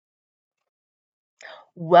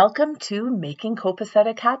Welcome to Making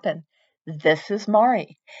Copacetic Happen. This is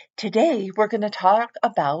Mari. Today we're going to talk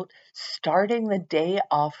about starting the day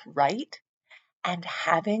off right and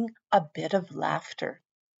having a bit of laughter.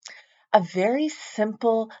 A very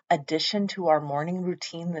simple addition to our morning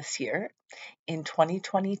routine this year in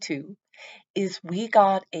 2022 is we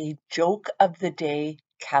got a joke of the day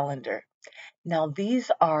calendar. Now,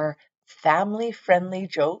 these are family friendly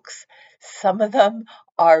jokes. Some of them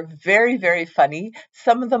are very, very funny.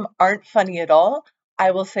 Some of them aren't funny at all.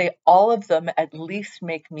 I will say all of them at least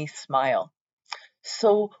make me smile.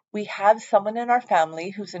 So, we have someone in our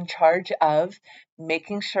family who's in charge of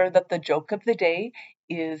making sure that the joke of the day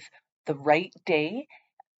is the right day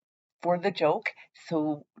for the joke.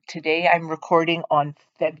 So today I'm recording on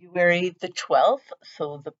February the 12th.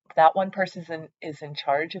 So that one person is in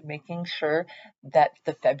charge of making sure that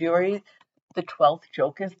the February the 12th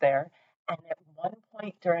joke is there. And at one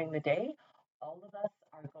point during the day, all of us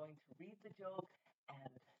are going to read the joke and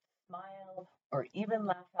smile or even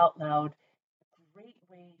laugh out loud. A great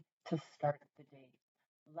way to start the day.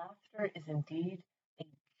 Laughter is indeed a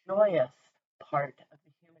joyous part of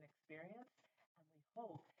the human experience, and we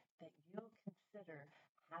hope that you consider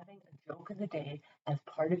having a joke of the day as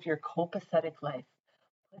part of your copacetic life,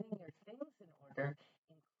 putting your things in order,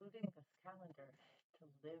 including this calendar,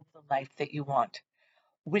 to live the life that you want.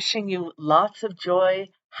 Wishing you lots of joy,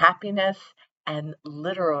 happiness, and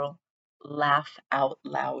literal laugh out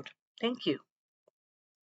loud. Thank you.